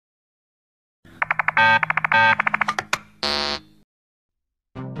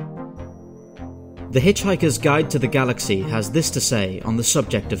The Hitchhiker's Guide to the Galaxy has this to say on the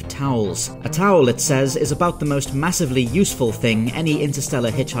subject of towels. A towel, it says, is about the most massively useful thing any interstellar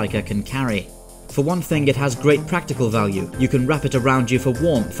hitchhiker can carry. For one thing, it has great practical value. You can wrap it around you for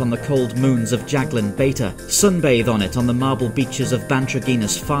warmth on the cold moons of Jaglin Beta, sunbathe on it on the marble beaches of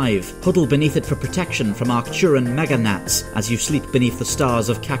Bantraginus 5, huddle beneath it for protection from Arcturan meganats as you sleep beneath the stars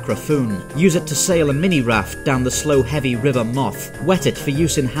of Kakra Foon, use it to sail a mini-raft down the slow heavy river Moth, wet it for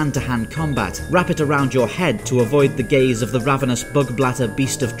use in hand-to-hand combat, wrap it around your head to avoid the gaze of the ravenous bug-blatter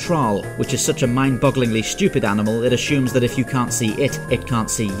beast of Traal, which is such a mind-bogglingly stupid animal it assumes that if you can't see it, it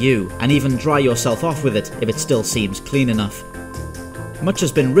can't see you, and even dry yourself off with it if it still seems clean enough. Much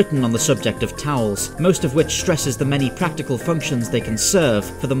has been written on the subject of towels, most of which stresses the many practical functions they can serve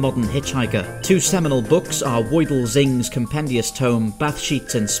for the modern hitchhiker. Two seminal books are Woidel Zing's compendious tome Bath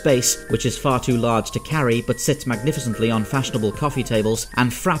Sheets in Space, which is far too large to carry but sits magnificently on fashionable coffee tables, and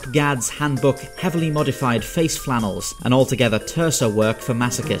Frapp Gadd's handbook Heavily Modified Face Flannels, an altogether terser work for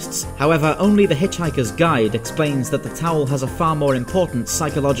masochists. However, only the Hitchhiker's Guide explains that the towel has a far more important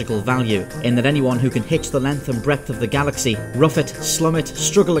psychological value, in that anyone who can hitch the length and breadth of the galaxy, rough it, slum it,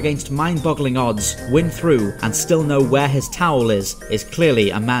 struggle against mind-boggling odds, win through, and still know where his towel is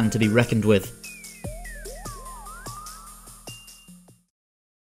clearly a man to be reckoned with.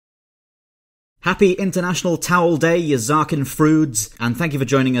 Happy International Towel Day, you Zarkin Froods, and thank you for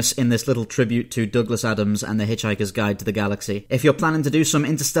joining us in this little tribute to Douglas Adams and the Hitchhiker's Guide to the Galaxy. If you're planning to do some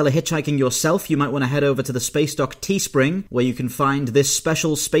interstellar hitchhiking yourself, you might want to head over to the Spacedock Teespring, where you can find this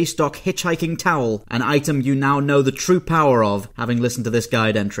special Spacedock hitchhiking towel, an item you now know the true power of, having listened to this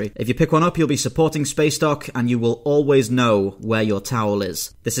guide entry. If you pick one up, you'll be supporting Spacedock, and you will always know where your towel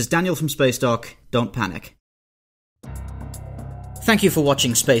is. This is Daniel from Spacedock. Don't panic. Thank you for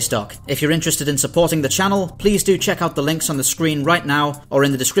watching Spacedock. If you're interested in supporting the channel, please do check out the links on the screen right now or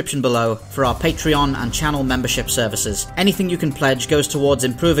in the description below for our Patreon and channel membership services. Anything you can pledge goes towards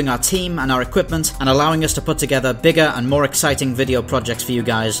improving our team and our equipment and allowing us to put together bigger and more exciting video projects for you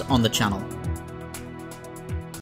guys on the channel.